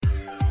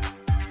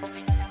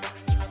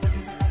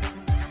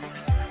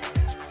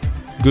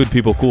Good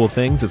People, Cool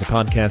Things is a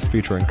podcast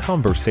featuring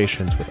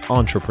conversations with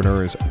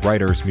entrepreneurs,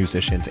 writers,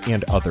 musicians,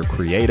 and other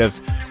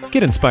creatives.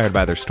 Get inspired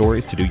by their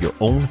stories to do your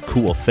own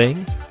cool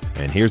thing.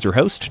 And here's your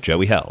host,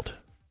 Joey Held.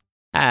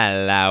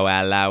 Hello,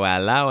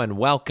 and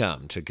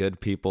welcome to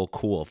Good People,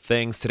 Cool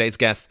Things. Today's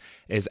guest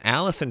is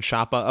Allison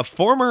Chapa, a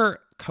former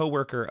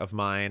coworker of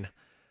mine.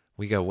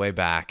 We go way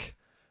back.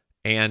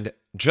 And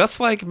just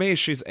like me,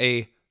 she's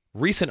a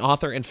recent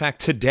author. In fact,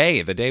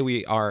 today, the day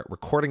we are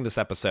recording this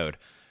episode,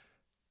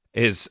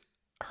 is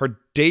her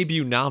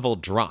debut novel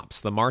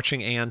drops, The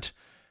Marching Ant,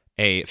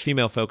 a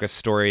female-focused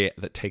story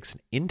that takes an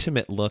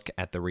intimate look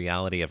at the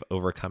reality of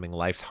overcoming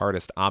life's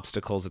hardest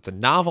obstacles. It's a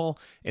novel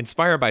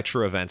inspired by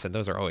true events, and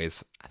I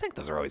think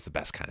those are always the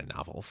best kind of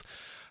novels.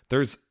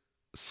 There's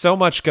so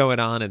much going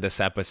on in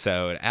this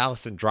episode.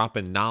 Allison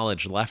dropping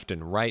knowledge left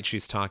and right.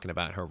 She's talking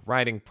about her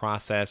writing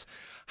process,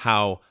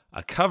 how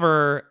a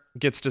cover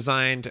gets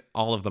designed,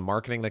 all of the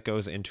marketing that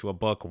goes into a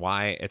book,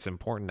 why it's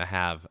important to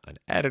have an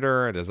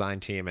editor, a design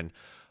team, and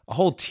a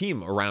whole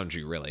team around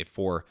you, really,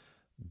 for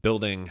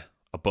building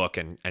a book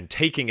and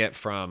taking it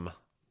from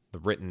the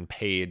written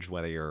page,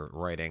 whether you're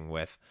writing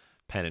with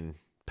pen and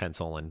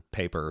pencil and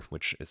paper,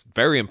 which is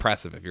very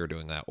impressive if you're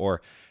doing that,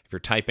 or if you're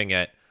typing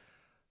it,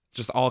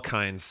 just all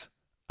kinds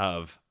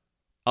of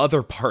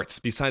other parts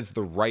besides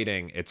the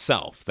writing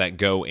itself that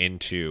go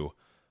into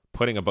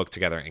putting a book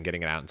together and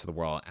getting it out into the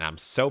world. And I'm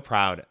so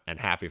proud and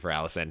happy for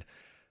Allison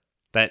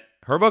that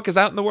her book is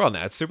out in the world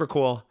now. It's super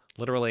cool.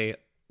 Literally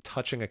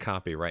touching a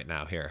copy right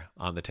now here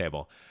on the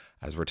table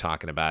as we're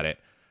talking about it.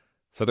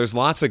 So there's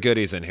lots of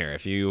goodies in here.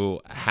 If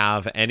you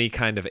have any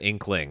kind of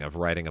inkling of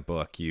writing a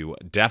book, you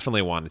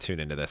definitely want to tune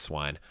into this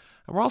one.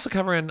 And we're also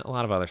covering a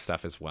lot of other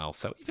stuff as well.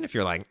 So even if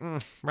you're like,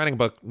 writing a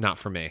book, not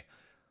for me,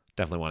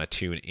 definitely want to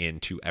tune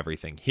into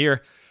everything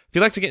here. If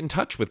you'd like to get in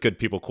touch with Good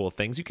People, Cool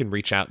Things, you can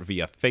reach out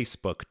via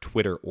Facebook,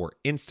 Twitter, or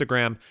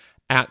Instagram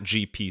at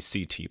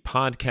GPCT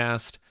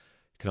Podcast.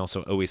 You can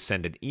also always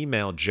send an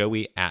email,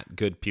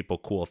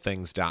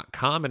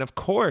 joey@goodpeoplecoolthings.com. And of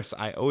course,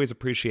 I always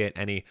appreciate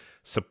any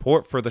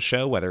support for the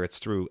show, whether it's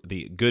through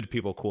the Good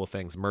People, Cool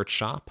Things merch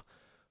shop,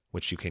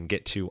 which you can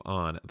get to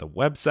on the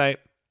website,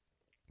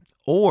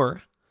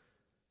 or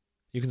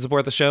you can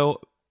support the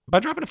show by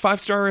dropping a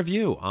 5-star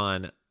review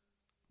on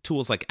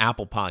tools like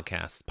Apple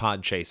Podcasts,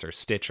 Podchaser,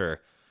 Stitcher,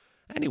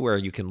 anywhere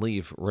you can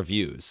leave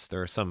reviews.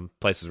 There are some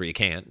places where you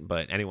can't,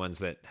 but any ones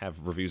that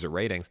have reviews or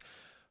ratings,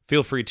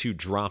 feel free to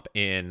drop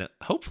in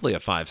hopefully a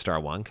 5-star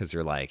one because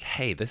you're like,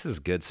 hey, this is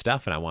good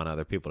stuff and I want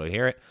other people to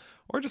hear it.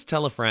 Or just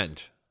tell a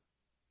friend.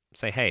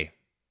 Say, hey,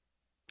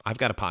 I've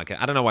got a podcast.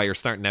 I don't know why you're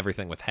starting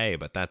everything with hey,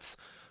 but that's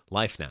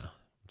life now.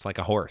 It's like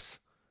a horse.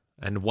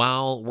 And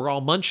while we're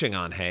all munching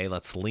on hay,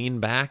 let's lean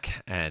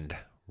back and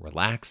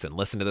relax and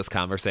listen to this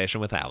conversation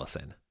with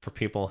Allison. For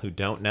people who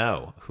don't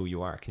know who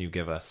you are, can you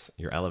give us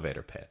your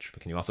elevator pitch?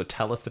 But can you also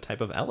tell us the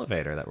type of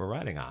elevator that we're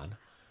riding on?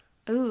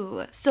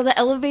 Ooh, so the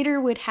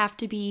elevator would have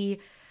to be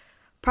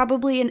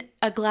probably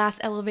a glass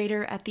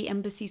elevator at the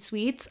Embassy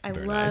Suites. I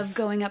love nice.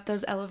 Going up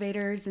those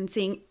elevators and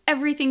seeing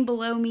everything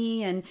below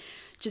me and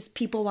just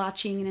people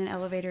watching in an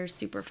elevator is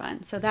super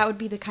fun. So that would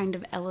be the kind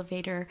of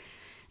elevator.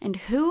 And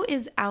who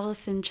is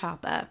Allison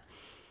Chapa?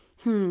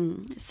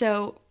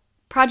 So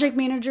project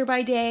manager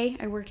by day,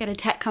 I work at a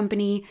tech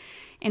company,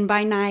 and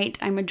by night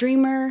I'm a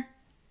dreamer.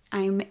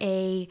 I'm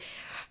a,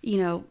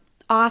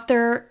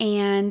 author,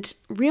 and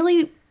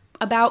really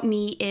about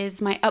me is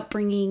my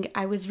upbringing.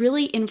 I was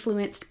really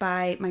influenced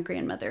by my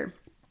grandmother.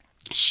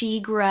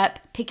 She grew up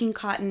picking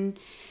cotton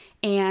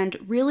and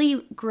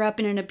really grew up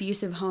in an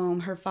abusive home.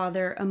 Her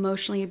father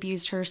emotionally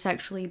abused her,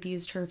 sexually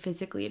abused her,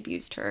 physically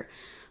abused her.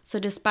 So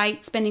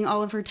despite spending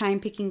all of her time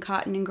picking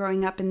cotton and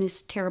growing up in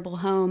this terrible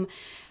home,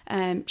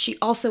 she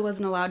also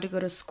wasn't allowed to go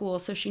to school,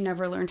 so she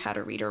never learned how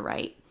to read or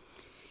write.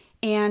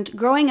 And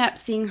growing up,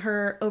 seeing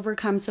her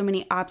overcome so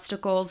many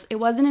obstacles, it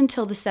wasn't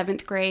until the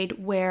 7th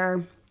grade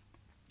where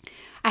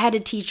I had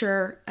a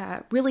teacher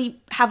really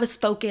have us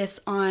focus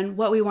on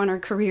what we want our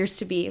careers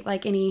to be,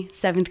 like any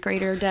 7th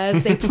grader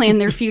does. They plan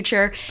their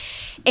future.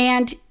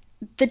 And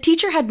the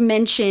teacher had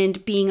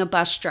mentioned being a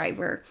bus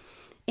driver,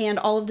 and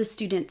all of the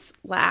students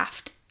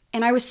laughed.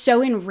 And I was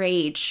so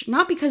enraged,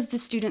 not because the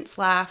students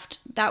laughed,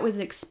 that was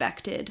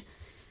expected.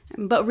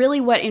 But really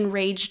what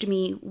enraged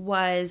me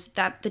was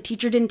that the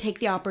teacher didn't take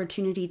the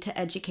opportunity to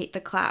educate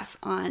the class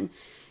on,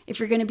 if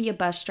you're going to be a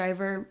bus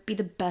driver, be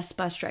the best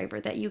bus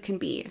driver that you can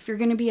be. If you're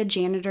going to be a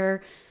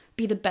janitor,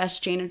 be the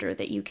best janitor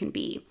that you can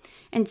be.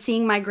 And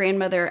seeing my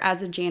grandmother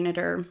as a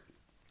janitor,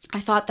 I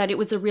thought that it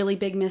was a really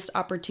big missed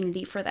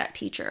opportunity for that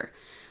teacher.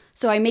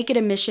 So I make it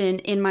a mission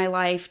in my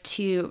life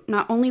to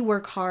not only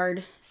work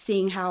hard,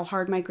 seeing how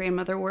hard my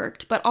grandmother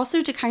worked, but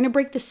also to kind of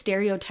break the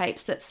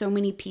stereotypes that so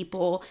many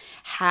people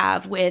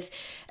have with,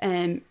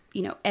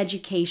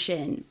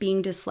 education,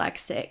 being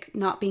dyslexic,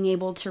 not being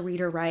able to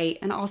read or write,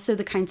 and also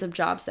the kinds of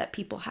jobs that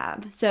people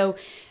have. So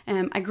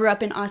I grew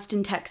up in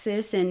Austin,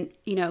 Texas, and,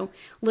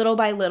 little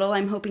by little,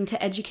 I'm hoping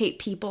to educate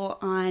people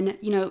on,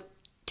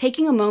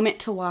 taking a moment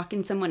to walk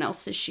in someone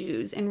else's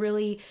shoes and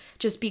really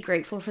just be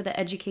grateful for the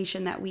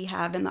education that we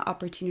have and the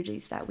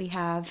opportunities that we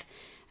have.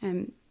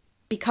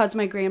 Because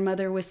my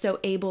grandmother was so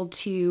able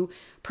to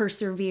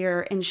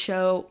persevere and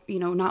show,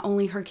 not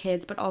only her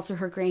kids, but also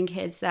her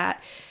grandkids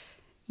that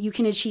you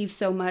can achieve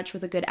so much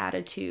with a good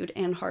attitude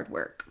and hard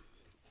work.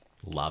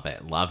 Love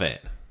it. Love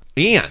it.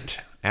 And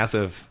as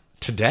of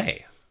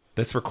today,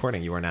 this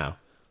recording, you are now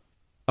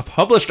a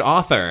published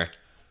author.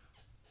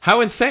 How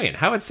insane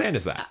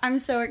is that? I'm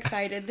so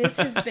excited. This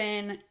has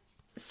been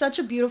such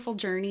a beautiful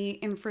journey.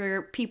 And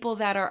for people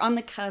that are on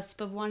the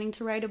cusp of wanting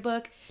to write a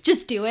book,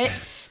 just do it.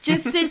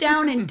 Just sit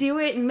down and do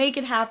it and make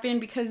it happen,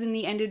 because in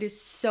the end, it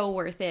is so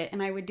worth it.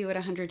 And I would do it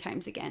 100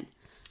 times again.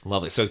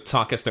 Lovely. So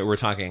we're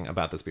talking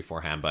about this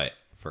beforehand, but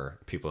for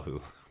people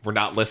who were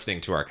not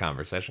listening to our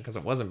conversation, because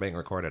it wasn't being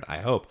recorded, I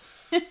hope.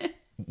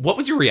 What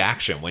was your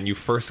reaction when you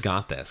first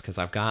got this? Because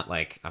I'm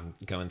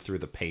going through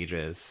the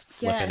pages,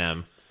 flipping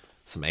them,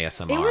 some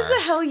ASMR. It was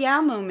a hell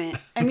yeah moment.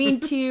 I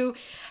mean,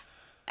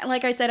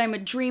 like I said, I'm a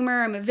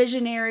dreamer, I'm a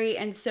visionary.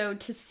 And so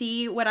to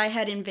see what I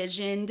had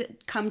envisioned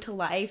come to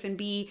life and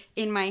be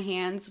in my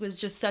hands was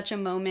just such a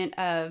moment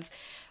of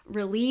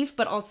relief,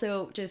 but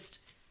also just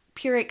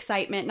pure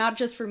excitement, not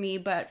just for me,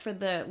 but for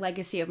the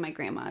legacy of my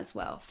grandma as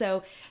well.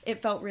 So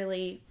it felt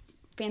really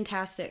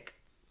fantastic.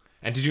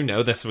 And did you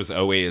know this was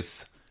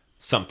always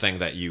something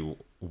that you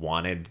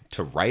wanted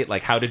to write?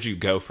 Like, how did you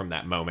go from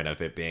that moment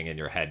of it being in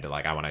your head to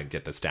I want to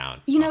get this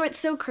down? It's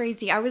so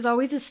crazy. I was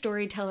always a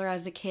storyteller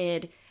as a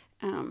kid.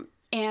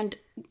 And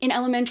in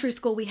elementary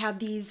school, we had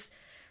these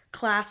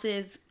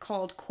classes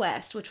called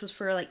Quest, which was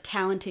for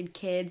talented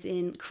kids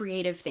in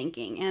creative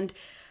thinking. And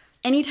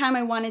anytime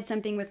I wanted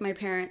something with my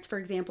parents, for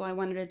example, I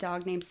wanted a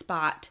dog named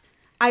Spot,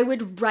 I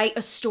would write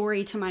a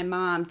story to my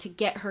mom to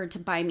get her to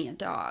buy me a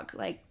dog.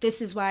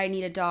 This is why I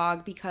need a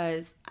dog,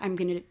 because I'm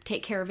going to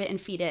take care of it and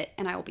feed it,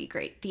 and I will be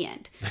great. The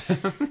end.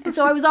 And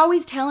so I was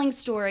always telling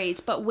stories,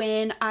 but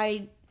when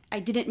I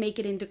didn't make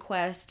it into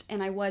Quest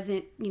and I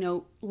wasn't,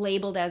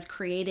 labeled as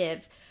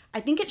creative, I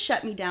think it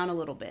shut me down a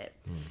little bit.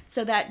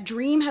 So that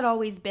dream had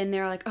always been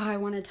there, I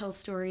want to tell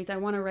stories, I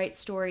want to write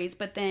stories,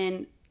 but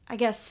then I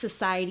guess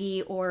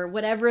society or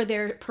whatever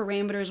their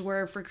parameters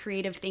were for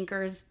creative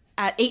thinkers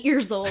at 8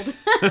 years old,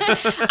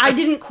 I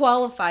didn't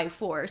qualify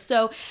for.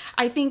 So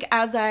I think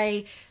as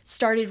I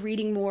started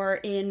reading more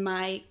in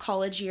my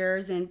college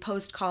years and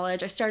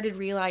post-college, I started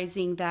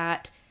realizing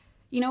that,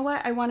 you know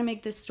what, I want to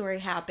make this story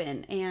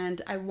happen,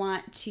 and I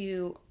want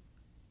to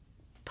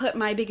put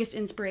my biggest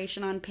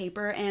inspiration on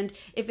paper, and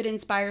if it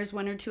inspires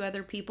one or two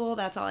other people,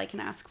 that's all I can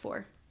ask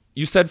for.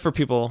 You said for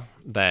people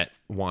that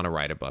want to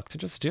write a book to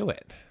just do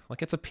it.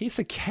 It's a piece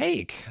of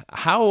cake.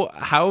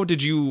 How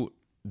did you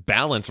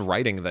balance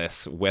writing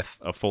this with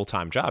a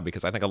full-time job?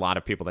 Because I think a lot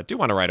of people that do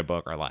want to write a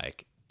book are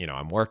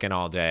I'm working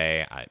all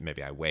day.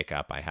 Maybe I wake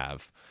up, I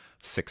have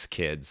 6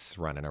 kids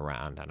running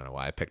around. I don't know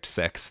why I picked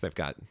 6. They've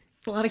got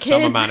a lot of some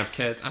kids. amount of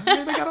kids. I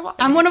mean, they got a lot.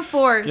 I'm one of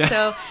 4,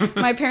 so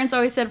my parents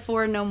always said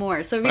 4 and no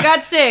more. So we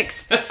got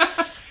 6.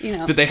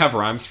 Did they have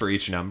rhymes for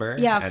each number?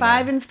 Yeah,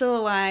 5 and still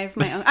alive.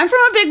 I'm from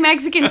a big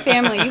Mexican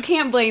family. You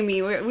can't blame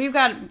me. We've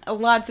got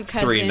lots of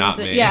cousins. 3, not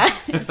me. Yeah,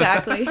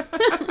 exactly.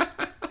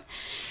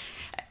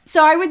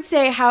 So I would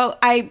say how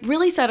I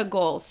really set a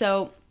goal.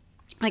 So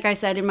like I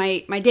said, in my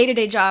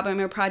day-to-day job,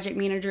 I'm a project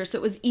manager. So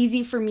it was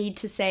easy for me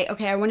to say,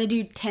 okay, I want to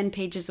do 10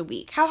 pages a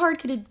week. How hard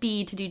could it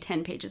be to do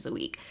 10 pages a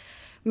week?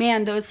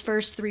 Man, those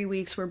first 3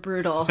 weeks were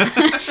brutal.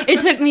 It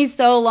took me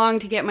so long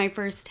to get my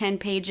first 10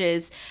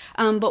 pages.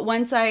 But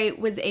once I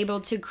was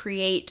able to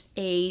create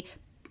a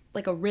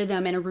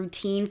rhythm and a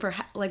routine for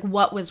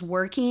what was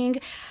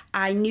working,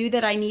 I knew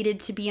that I needed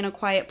to be in a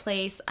quiet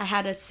place. I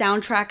had a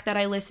soundtrack that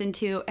I listened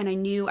to, and I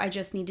knew I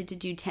just needed to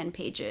do 10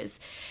 pages.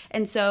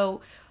 And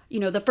so,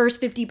 the first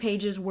 50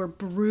 pages were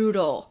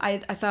brutal. I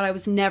thought I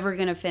was never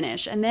going to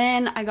finish. And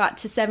then I got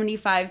to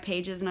 75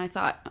 pages and I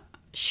thought,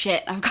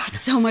 shit, I've got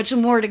so much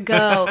more to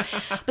go.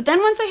 But then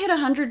once I hit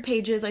 100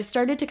 pages, I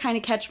started to kind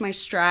of catch my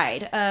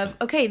stride of,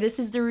 okay, this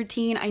is the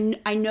routine.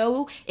 I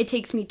know it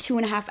takes me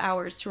 2.5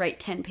 hours to write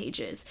 10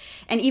 pages.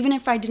 And even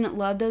if I didn't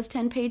love those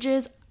 10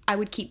 pages, I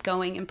would keep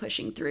going and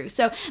pushing through.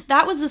 So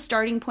that was the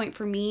starting point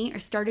for me. I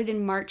started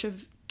in March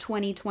of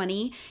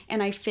 2020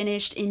 and I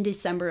finished in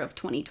December of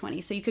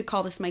 2020. So you could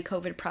call this my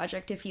COVID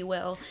project, if you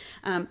will.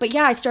 But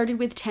yeah, I started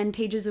with 10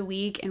 pages a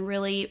week, and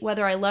really,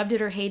 whether I loved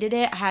it or hated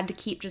it, I had to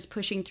keep just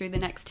pushing through the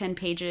next 10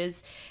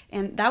 pages.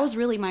 And that was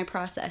really my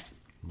process.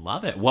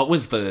 Love it. What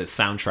was the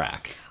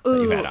soundtrack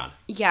that you had on?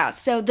 Yeah,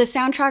 so the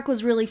soundtrack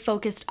was really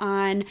focused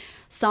on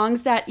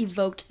songs that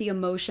evoked the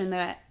emotion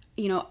that,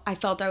 I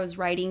felt I was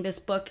writing. This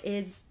book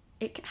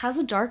it has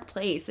a dark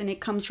place, and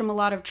it comes from a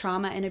lot of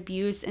trauma and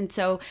abuse. And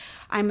so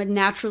I'm a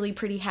naturally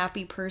pretty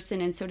happy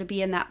person. And so to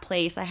be in that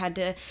place, I had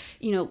to,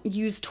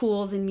 use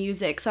tools and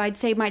music. So I'd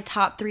say my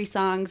top 3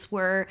 songs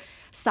were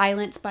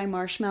Silence by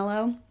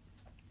Marshmello.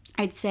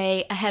 I'd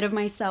say Ahead of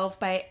Myself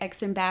by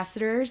Ex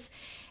Ambassadors.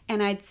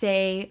 and I'd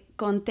say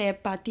Con te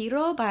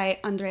partiro by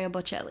Andrea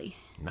Bocelli.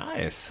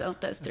 Nice. So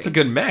those three. It's a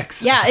good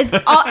mix.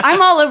 Yeah,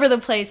 I'm all over the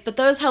place, but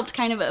those helped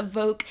kind of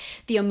evoke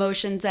the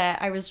emotions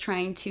that I was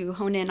trying to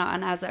hone in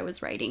on as I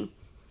was writing.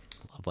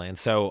 Lovely. And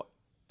so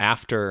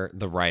after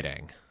the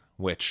writing,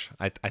 which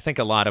I think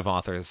a lot of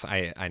authors,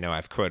 I know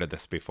I've quoted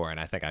this before, and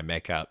I think I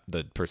make up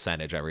the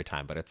percentage every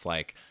time, but it's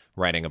like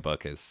writing a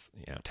book is,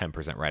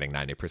 10% writing,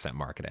 90%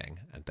 marketing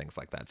and things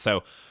like that.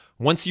 So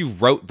once you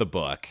wrote the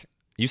book,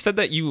 you said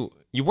that you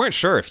weren't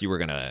sure if you were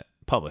going to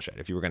publish it,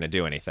 if you were going to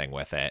do anything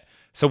with it.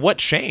 So what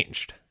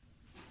changed?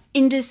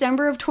 In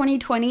December of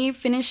 2020,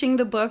 finishing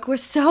the book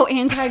was so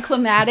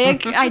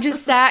anticlimactic. I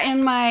just sat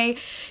in my,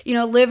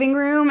 living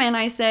room and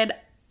I said,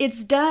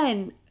 it's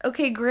done.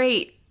 Okay,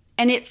 great.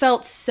 And it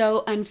felt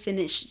so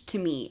unfinished to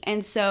me.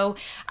 And so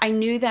I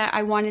knew that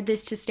I wanted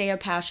this to stay a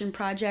passion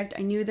project.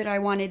 I knew that I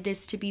wanted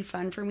this to be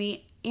fun for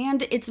me.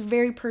 And it's a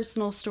very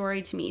personal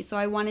story to me. So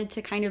I wanted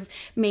to kind of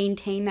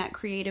maintain that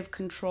creative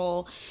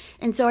control.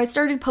 And so I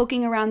started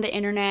poking around the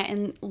internet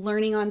and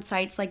learning on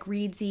sites like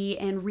Readsy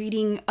and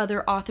reading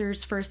other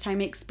authors'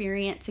 first-time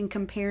experience and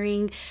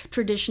comparing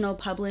traditional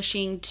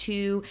publishing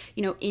to,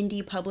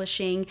 indie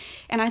publishing.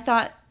 And I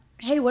thought,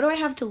 hey, what do I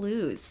have to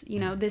lose?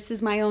 This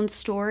is my own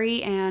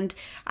story and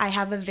I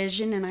have a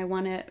vision and I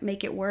want to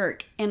make it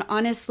work. And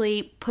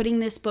honestly,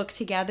 putting this book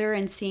together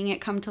and seeing it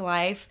come to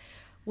life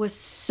was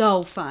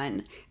so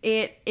fun.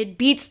 It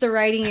beats the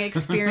writing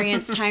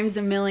experience times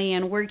a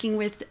million. Working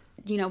with,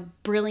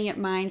 brilliant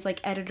minds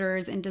like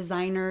editors and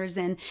designers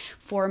and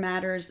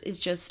formatters is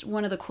just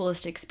one of the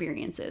coolest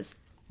experiences.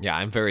 Yeah,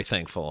 I'm very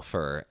thankful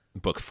for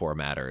book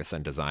formatters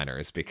and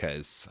designers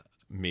because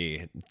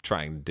me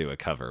trying to do a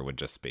cover would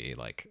just be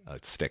like a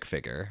stick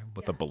figure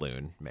with a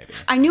balloon, maybe.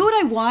 I knew what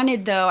I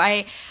wanted, though.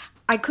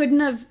 I couldn't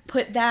have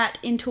put that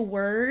into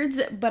words,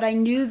 but I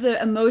knew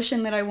the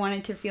emotion that I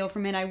wanted to feel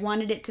from it. I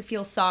wanted it to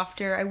feel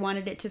softer. I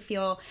wanted it to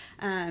feel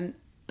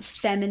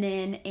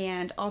feminine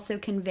and also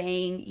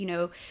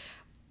conveying,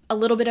 a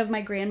little bit of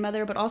my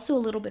grandmother, but also a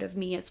little bit of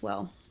me as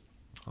well.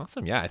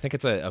 Awesome. Yeah, I think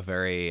it's a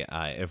very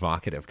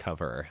evocative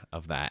cover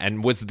of that.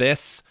 And was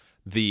this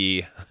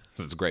this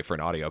is great for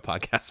an audio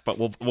podcast, but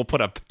we'll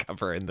put up the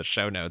cover in the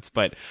show notes.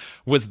 But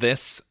was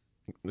this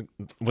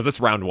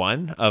round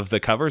one of the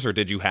covers, or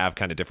did you have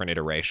kind of different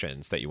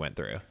iterations that you went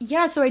through?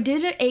 Yeah, so I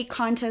did a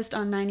contest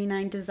on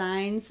 99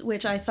 Designs,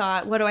 which I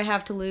thought, what do I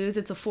have to lose?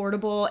 It's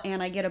affordable,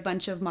 and I get a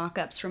bunch of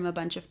mock-ups from a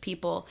bunch of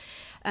people.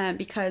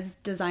 Because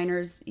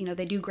designers,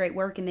 they do great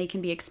work and they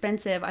can be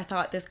expensive. I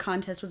thought this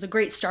contest was a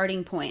great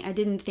starting point. I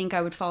didn't think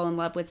I would fall in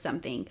love with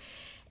something.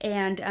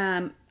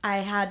 And I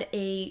had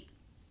a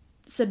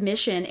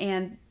submission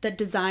and the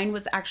design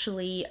was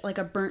actually like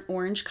a burnt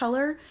orange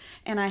color,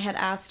 and I had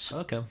asked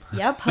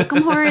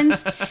hook'em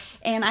horns,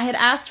 and I had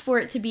asked for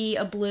it to be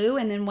a blue,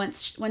 and then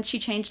once she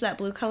changed that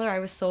blue color, I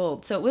was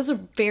sold. So it was a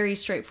very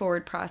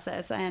straightforward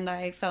process and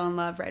I fell in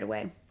love right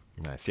away.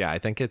 Nice. Yeah, I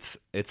think it's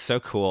so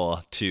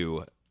cool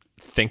to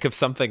think of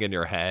something in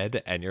your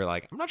head and you're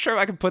like, I'm not sure if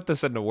I can put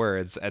this into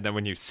words, and then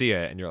when you see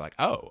it and you're like,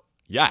 oh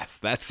yes,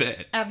 that's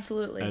it.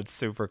 Absolutely. That's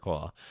super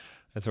cool.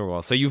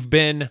 So you've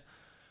been,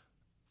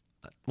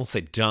 we'll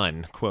say,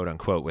 done, quote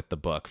unquote, with the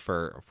book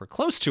for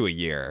close to a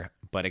year.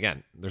 But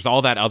again, there's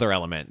all that other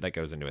element that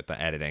goes into it,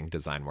 the editing,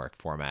 design work,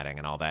 formatting,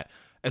 and all that,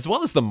 as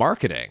well as the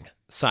marketing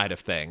side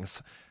of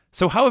things.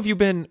 So how have you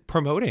been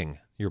promoting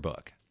your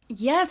book?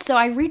 Yeah, so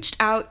I reached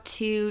out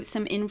to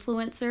some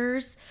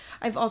influencers.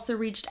 I've also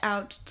reached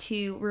out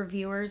to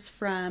reviewers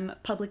from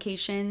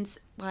publications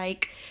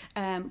like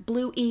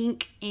Blue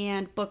Ink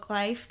and Book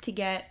Life to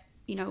get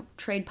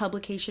trade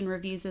publication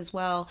reviews as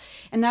well.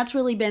 And that's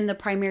really been the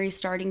primary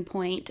starting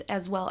point,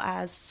 as well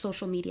as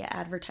social media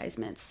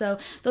advertisements. So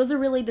those are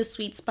really the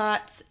sweet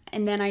spots.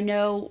 And then I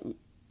know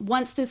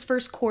once this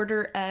first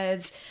quarter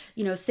of,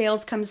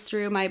 sales comes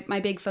through, my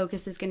big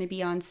focus is going to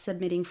be on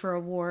submitting for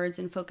awards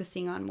and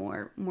focusing on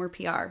more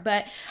PR.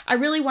 But I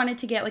really wanted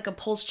to get like a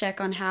pulse check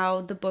on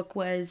how the book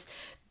was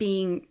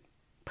being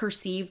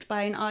perceived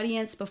by an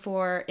audience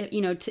before,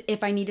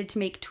 if I needed to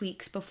make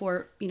tweaks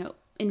before,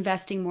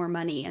 investing more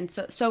money. And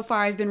so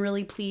far I've been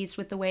really pleased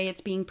with the way it's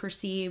being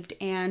perceived,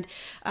 and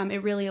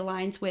it really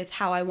aligns with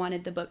how I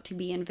wanted the book to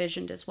be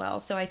envisioned as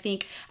well. So I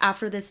think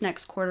after this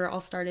next quarter,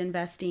 I'll start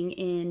investing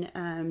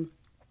in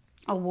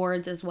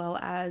awards as well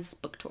as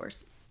book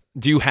tours.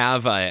 Do you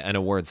have an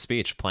award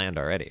speech planned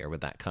already, or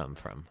would that come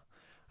from?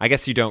 I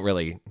guess you don't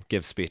really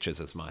give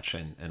speeches as much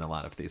in a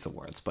lot of these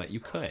awards, but you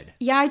could.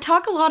 Yeah, I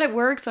talk a lot at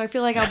work, so I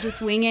feel like I'll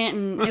just wing it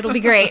and it'll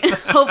be great,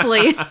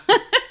 hopefully.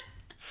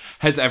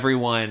 Has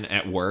everyone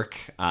at work,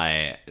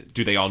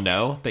 do they all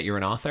know that you're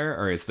an author,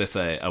 or is this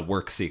a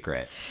work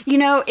secret?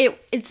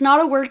 It's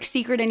not a work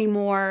secret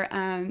anymore.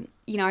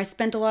 I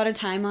spent a lot of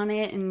time on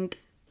it, and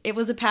it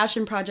was a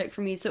passion project for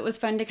me. So it was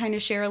fun to kind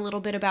of share a little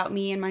bit about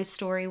me and my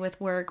story with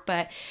work.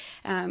 But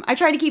I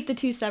try to keep the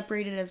two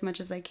separated as much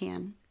as I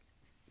can.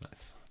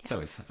 Nice.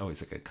 It's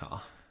always a good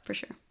call. For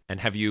sure. And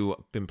have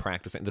you been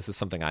practicing? This is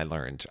something I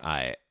learned.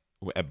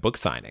 at book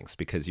signings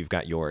because you've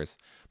got yours.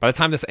 By the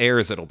time this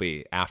airs, it'll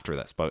be after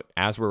this. But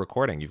as we're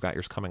recording, you've got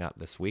yours coming up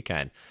this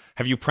weekend.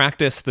 Have you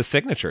practiced the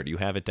signature? Do you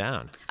have it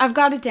down? I've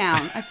got it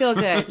down. I feel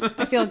good.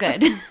 I feel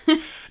good.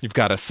 You've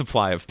got a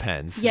supply of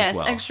pens Yes, as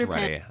well. extra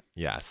ready. pen.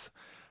 Yes.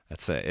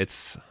 That's it.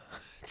 It's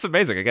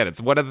amazing. Again,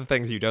 it's one of the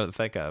things you don't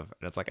think of.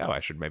 And it's like, oh, I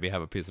should maybe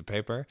have a piece of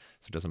paper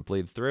so it doesn't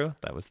bleed through.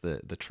 That was the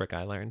trick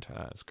I learned.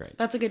 It was great.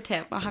 That's a good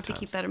tip. I'll have to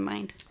keep that in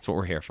mind. That's what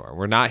we're here for.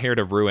 We're not here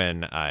to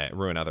ruin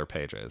other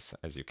pages,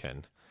 as you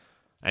can.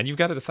 And you've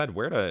got to decide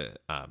where to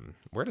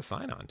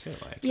sign on too.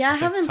 Like, Yeah, I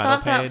haven't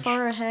thought that page.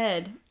 far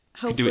ahead.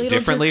 Hopefully do it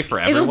differently for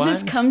everyone. It'll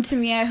just come to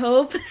me, I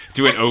hope.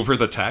 Do it over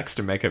the text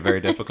and make it very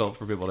difficult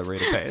for people to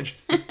read a page.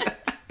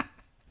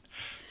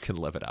 Can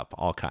live it up.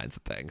 All kinds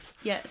of things.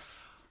 Yes.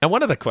 And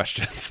one of the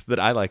questions that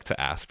I like to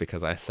ask,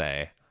 because I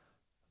say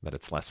that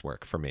it's less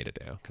work for me to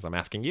do, because I'm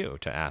asking you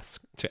to ask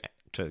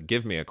to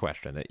give me a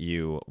question that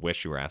you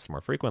wish you were asked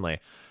more frequently.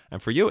 And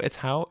for you, it's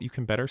how you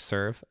can better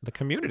serve the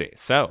community.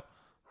 So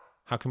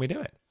how can we do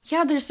it?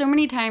 Yeah, there's so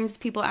many times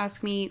people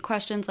ask me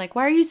questions like,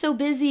 why are you so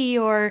busy?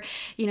 Or,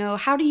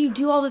 how do you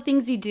do all the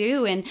things you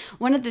do? And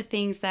one of the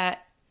things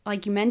that,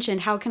 like you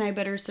mentioned, how can I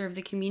better serve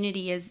the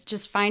community is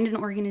just find an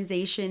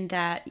organization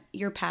that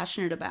you're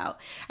passionate about.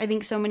 I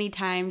think so many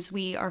times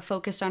we are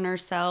focused on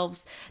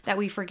ourselves that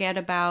we forget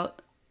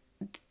about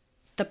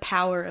the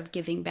power of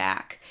giving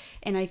back.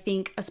 And I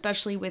think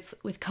especially with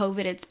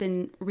COVID, it's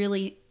been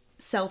really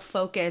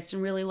self-focused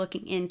and really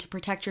looking in to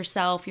protect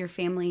yourself, your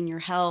family, and your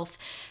health.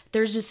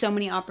 There's just so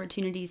many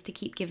opportunities to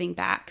keep giving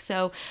back.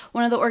 So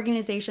one of the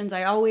organizations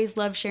I always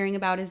love sharing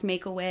about is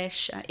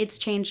Make-A-Wish. It's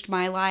changed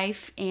my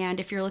life. And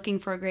if you're looking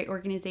for a great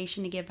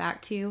organization to give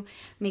back to,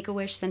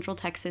 Make-A-Wish Central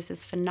Texas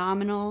is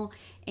phenomenal.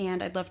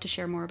 And I'd love to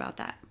share more about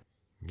that.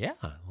 Yeah,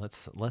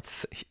 let's.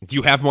 Do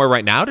you have more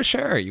right now to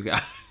share? You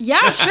got?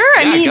 Yeah, sure.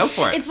 I mean, go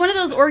for it. It's one of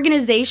those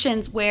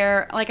organizations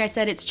where, like I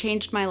said, it's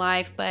changed my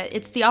life, but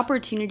it's the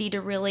opportunity to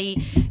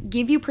really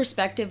give you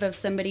perspective of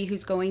somebody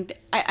who's going.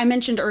 I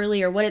mentioned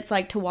earlier what it's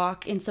like to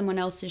walk in someone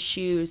else's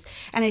shoes,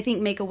 and I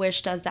think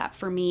Make-A-Wish does that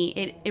for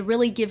me. It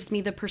really gives me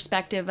the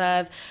perspective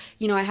of,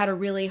 I had a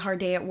really hard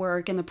day at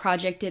work and the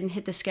project didn't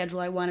hit the schedule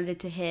I wanted it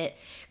to hit.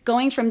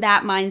 Going from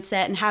that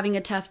mindset and having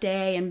a tough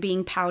day and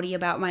being pouty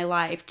about my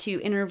life to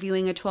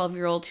interviewing a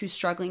 12-year-old who's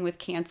struggling with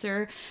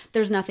cancer,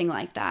 there's nothing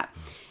like that.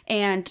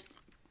 And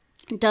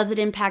does it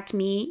impact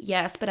me?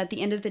 Yes. But at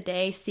the end of the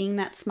day, seeing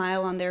that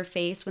smile on their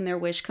face when their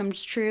wish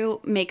comes true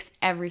makes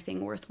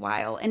everything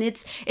worthwhile. And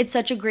it's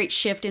such a great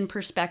shift in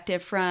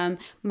perspective from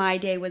my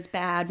day was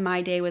bad,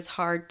 my day was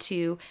hard,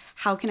 to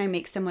how can I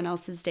make someone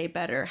else's day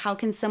better? How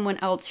can someone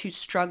else who's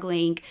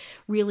struggling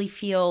really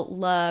feel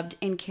loved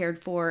and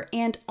cared for?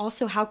 And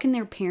also, how can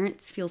their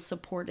parents feel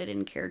supported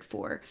and cared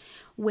for?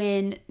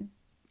 When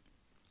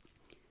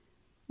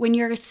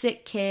you're a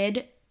sick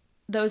kid,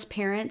 those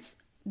parents,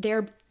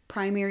 their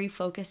primary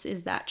focus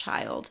is that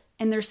child.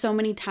 And there's so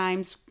many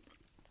times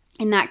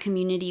in that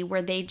community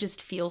where they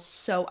just feel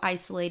so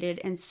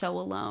isolated and so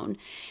alone.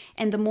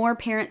 And the more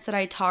parents that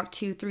I talk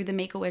to through the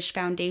Make-A-Wish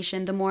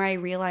Foundation, the more I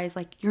realize,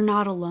 like, you're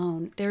not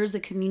alone. There's a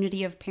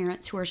community of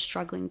parents who are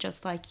struggling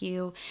just like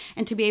you.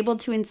 And to be able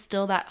to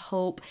instill that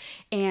hope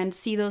and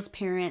see those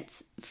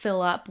parents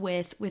fill up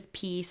with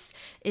peace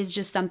is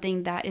just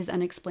something that is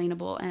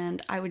unexplainable.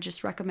 And I would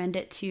just recommend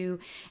it to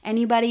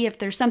anybody. If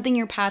there's something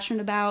you're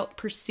passionate about,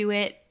 pursue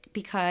it,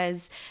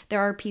 because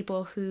there are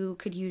people who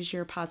could use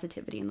your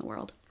positivity in the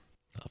world.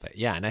 Love it.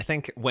 Yeah. And I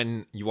think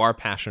when you are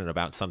passionate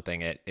about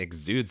something, it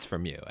exudes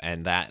from you,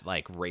 and that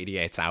like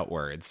radiates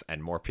outwards,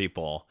 and more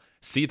people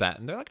see that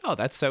and they're like, oh,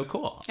 that's so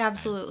cool.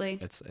 Absolutely.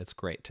 And it's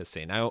great to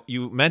see. Now,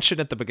 you mentioned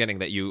at the beginning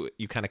that you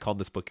kind of called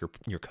this book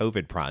your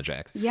COVID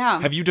project.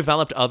 Yeah. Have you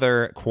developed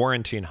other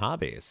quarantine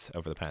hobbies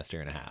over the past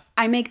year and a half?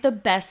 I make the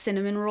best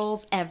cinnamon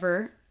rolls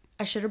ever.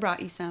 I should have brought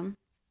you some.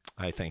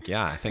 I think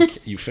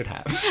you should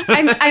have.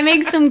 I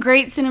make some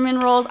great cinnamon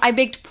rolls. I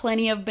baked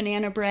plenty of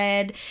banana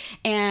bread,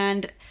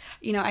 and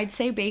I'd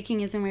say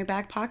baking is in my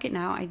back pocket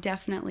now. I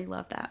definitely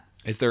love that.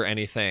 Is there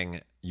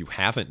anything you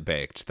haven't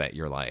baked that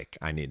you're like,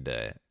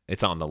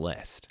 it's on the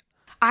list?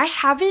 I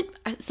haven't.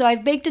 So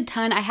I've baked a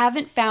ton. I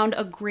haven't found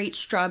a great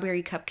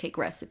strawberry cupcake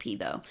recipe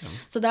though. Oh.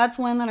 So that's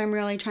one that I'm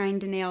really trying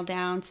to nail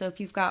down. So if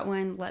you've got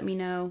one, let me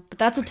know. But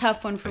that's a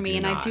tough one for me.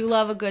 And I do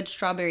love a good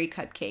strawberry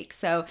cupcake.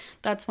 So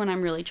that's one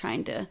I'm really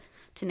trying to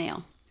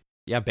nail.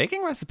 Yeah,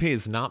 baking recipe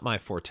is not my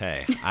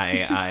forte.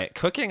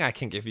 Cooking, I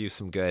can give you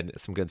some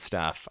good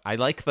stuff. I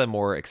like the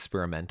more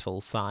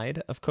experimental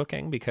side of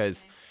cooking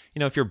because,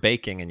 if you're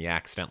baking and you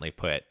accidentally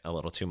put a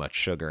little too much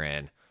sugar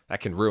in, that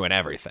can ruin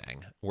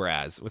everything.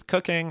 Whereas with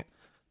cooking,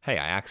 hey,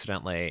 I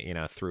accidentally,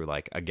 threw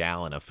like a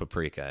gallon of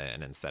paprika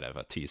in instead of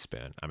a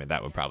teaspoon. I mean,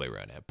 that would probably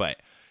ruin it. But,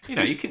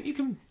 you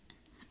can,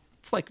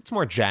 it's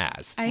more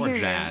jazz. It's more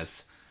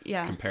jazz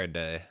compared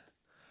to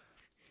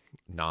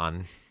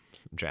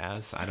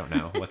non-jazz. I don't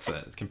know.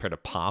 Compared to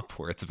pop,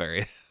 where it's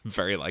very,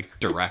 very like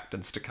direct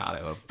and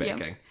staccato of baking.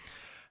 Yep.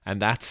 And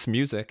that's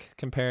music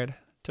compared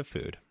to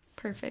food.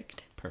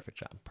 Perfect.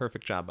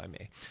 Perfect job by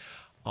me.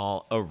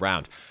 All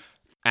around.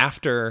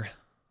 after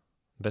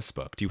this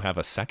book, do you have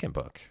a second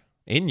book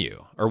in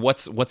you, or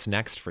what's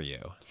next for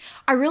you?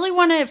 I really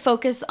want to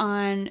focus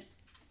on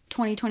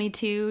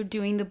 2022,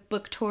 doing the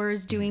book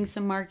tours, doing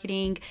some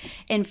marketing,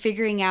 and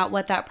figuring out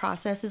what that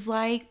process is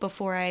like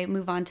before I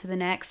move on to the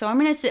next. So I'm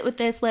going to sit with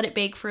this, let it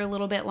bake for a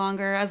little bit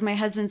longer. As my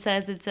husband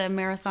says, it's a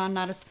marathon,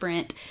 not a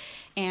sprint.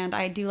 And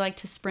I do like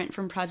to sprint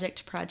from project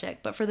to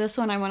project. But for this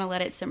one, I want to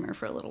let it simmer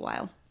for a little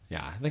while.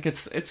 Yeah, I think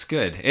it's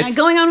good. It's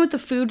going on with the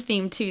food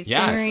theme too.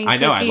 Yes, simmering, I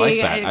know.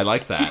 cooking. I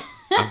like that.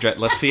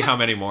 Let's see how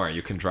many more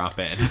you can drop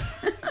in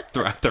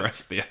throughout the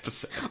rest of the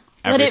episode.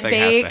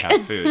 Everything has to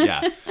have food.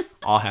 Yeah,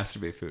 all has to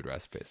be food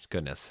recipes.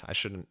 Goodness,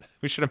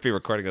 we shouldn't be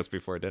recording this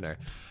before dinner,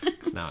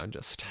 because now I'm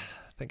just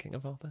thinking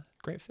of all the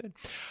great food.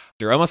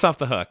 You're almost off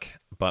the hook,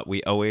 but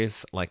we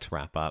always like to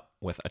wrap up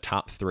with a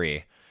top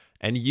 3,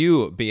 and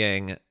you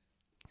being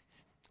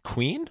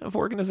queen of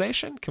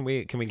organization. Can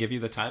we give you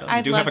the title? I'd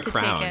you do love have a to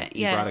crown. take it.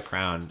 You brought a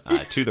crown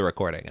to the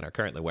recording and are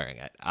currently wearing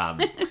it.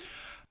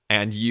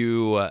 And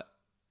you are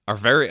a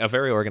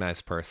very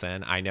organized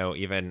person. I know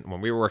even when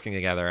we were working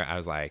together, I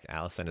was like,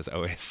 Allison has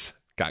always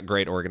got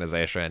great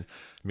organization.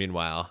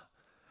 Meanwhile,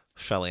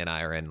 Shelly and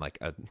I are in like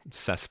a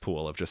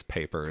cesspool of just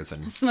papers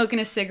and smoking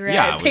a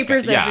cigarette,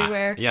 papers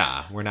everywhere.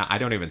 Yeah, we're not. I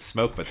don't even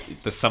smoke, but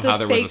somehow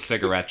there was a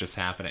cigarette just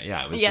happening.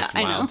 Yeah, it was just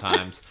wild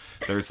times.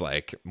 There's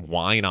like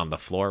wine on the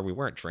floor. We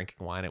weren't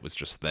drinking wine; it was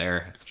just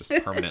there. It's just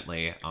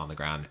permanently on the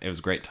ground. It was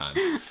great times.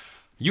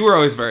 You were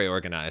always very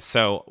organized.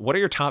 So, what are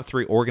your top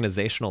 3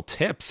 organizational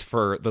tips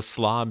for the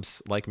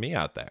slobs like me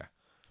out there?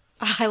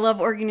 I love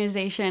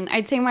organization.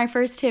 I'd say my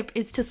first tip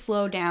is to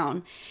slow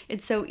down.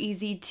 It's so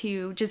easy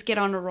to just get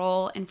on a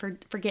roll and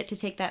forget to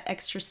take that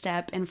extra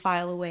step and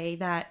file away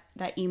that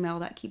email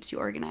that keeps you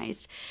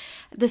organized.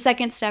 The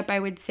second step I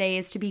would say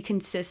is to be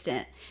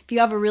consistent. If you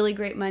have a really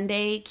great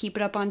Monday, keep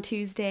it up on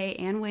Tuesday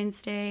and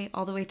Wednesday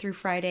all the way through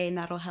Friday, and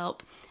that'll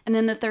help. And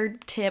then the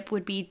third tip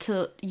would be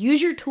to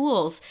use your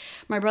tools.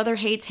 My brother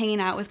hates hanging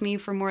out with me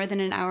for more than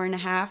an hour and a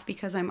half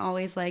because I'm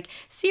always like,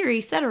 Siri,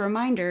 set a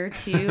reminder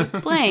to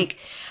blank.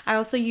 I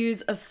also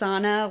use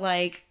Asana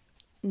like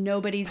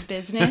nobody's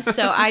business.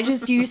 So I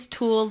just use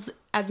tools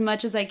as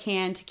much as I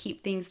can to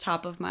keep things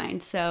top of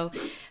mind. So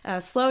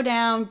slow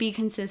down, be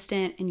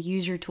consistent, and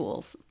use your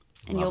tools.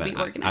 And you'll be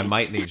organized. I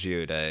might need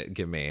you to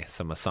give me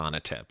some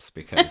Asana tips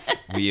because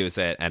we use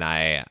it, and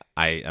I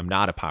am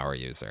not a power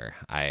user.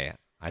 I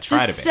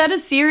try to be. Set a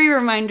Siri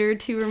reminder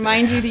to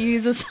remind you to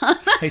use Asana.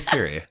 Hey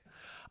Siri,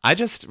 I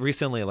just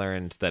recently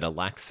learned that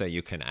Alexa,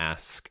 you can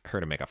ask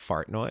her to make a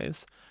fart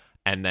noise,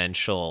 and then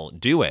she'll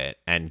do it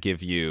and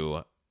give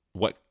you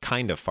what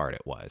kind of fart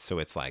it was. So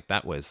it's like,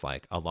 that was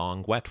like a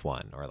long, wet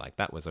one, or like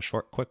that was a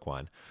short, quick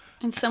one.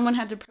 And someone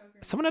had to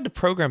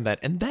program that,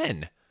 and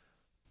then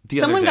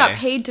someone got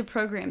paid to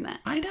program that.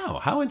 I know.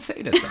 How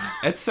insane is that?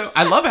 It's so.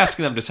 I love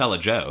asking them to tell a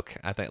joke.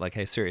 I think like,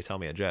 hey Siri, tell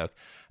me a joke,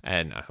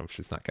 and I hope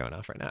she's not going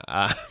off right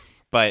now.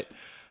 But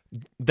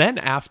then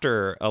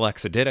after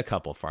Alexa did a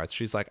couple farts,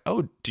 she's like,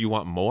 "Oh, do you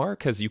want more?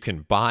 Because you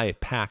can buy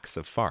packs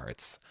of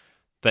farts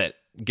that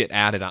get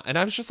added on." And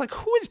I was just like,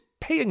 "Who is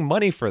paying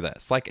money for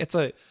this? Like, it's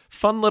a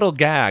fun little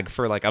gag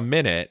for like a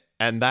minute,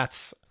 and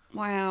that's."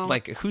 Wow.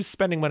 Like, who's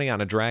spending money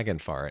on a dragon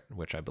fart,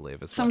 which I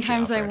believe is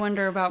Sometimes I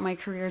wonder about my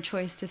career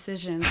choice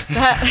decisions.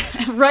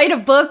 Write a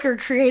book or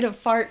create a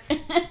fart.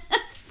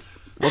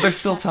 Well, there's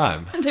still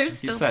time. There's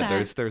still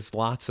time. There's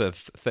lots of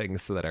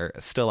things that are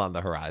still on the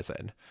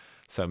horizon.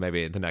 So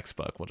maybe the next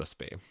book will just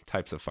be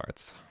Types of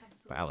Farts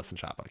by Allison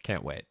Chapa.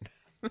 Can't wait.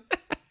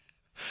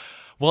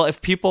 Well,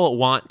 if people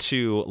want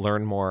to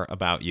learn more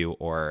about you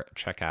or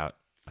check out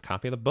a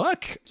copy of the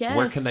book,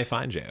 where can they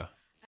find you?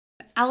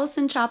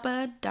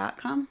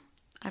 AllisonChapa.com.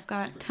 I've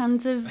got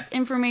tons of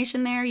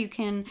information there. You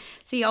can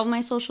see all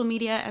my social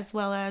media as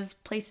well as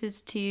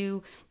places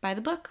to buy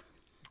the book.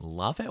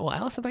 Love it. Well,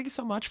 Allison, thank you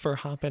so much for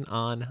hopping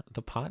on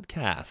the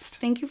podcast.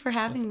 Thank you for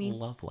having me.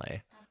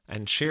 Lovely.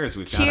 And cheers.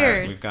 We've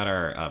got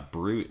our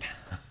Brut.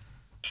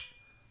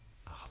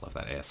 Oh, I love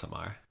that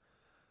ASMR.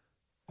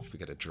 If we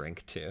get a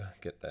drink too,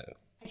 get that.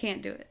 I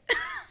can't do it.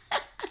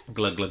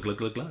 Glug, glug, glug,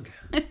 glug, glug.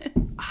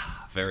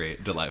 Very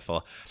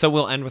delightful. So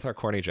we'll end with our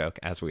corny joke,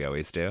 as we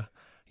always do.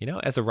 You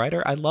know, as a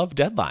writer, I love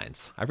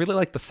deadlines. I really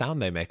like the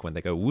sound they make when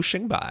they go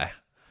whooshing by.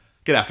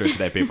 Get after it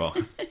today, people.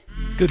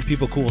 Good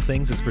People, Cool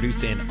Things is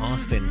produced in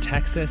Austin,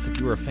 Texas. If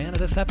you were a fan of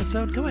this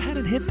episode, go ahead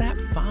and hit that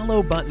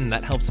follow button.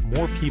 That helps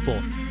more people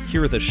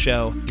hear the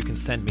show. You can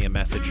send me a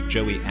message,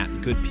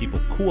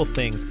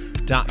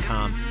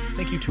 joey@goodpeoplecoolthings.com.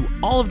 Thank you to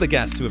all of the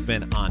guests who have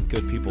been on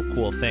Good People,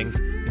 Cool Things.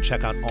 You can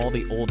check out all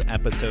the old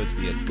episodes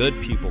via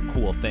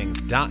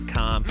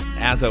goodpeoplecoolthings.com.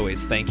 As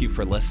always, thank you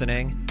for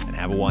listening, and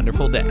have a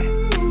wonderful day.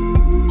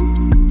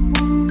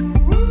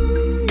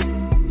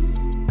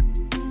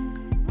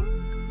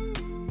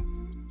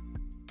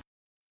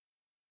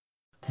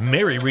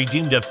 Mary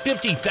redeemed a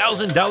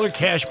 $50,000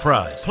 cash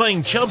prize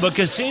playing Chumba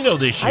Casino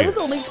this year. I was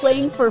only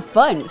playing for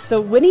fun, so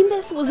winning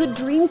this was a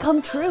dream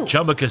come true.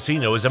 Chumba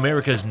Casino is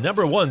America's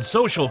 #1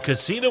 social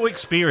casino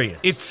experience.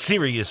 It's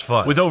serious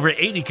fun. With over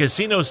 80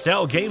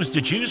 casino-style games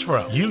to choose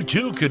from, you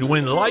too could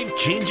win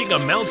life-changing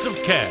amounts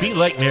of cash. Be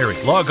like Mary.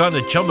 Log on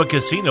to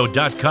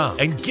ChumbaCasino.com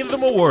and give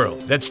them a whirl.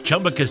 That's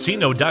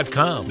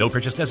ChumbaCasino.com. No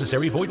purchase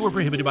necessary. Void where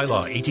prohibited by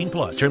law.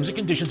 18+. Terms and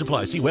conditions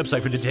apply. See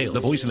website for details. The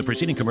voice in the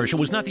preceding commercial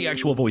was not the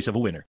actual voice of a winner.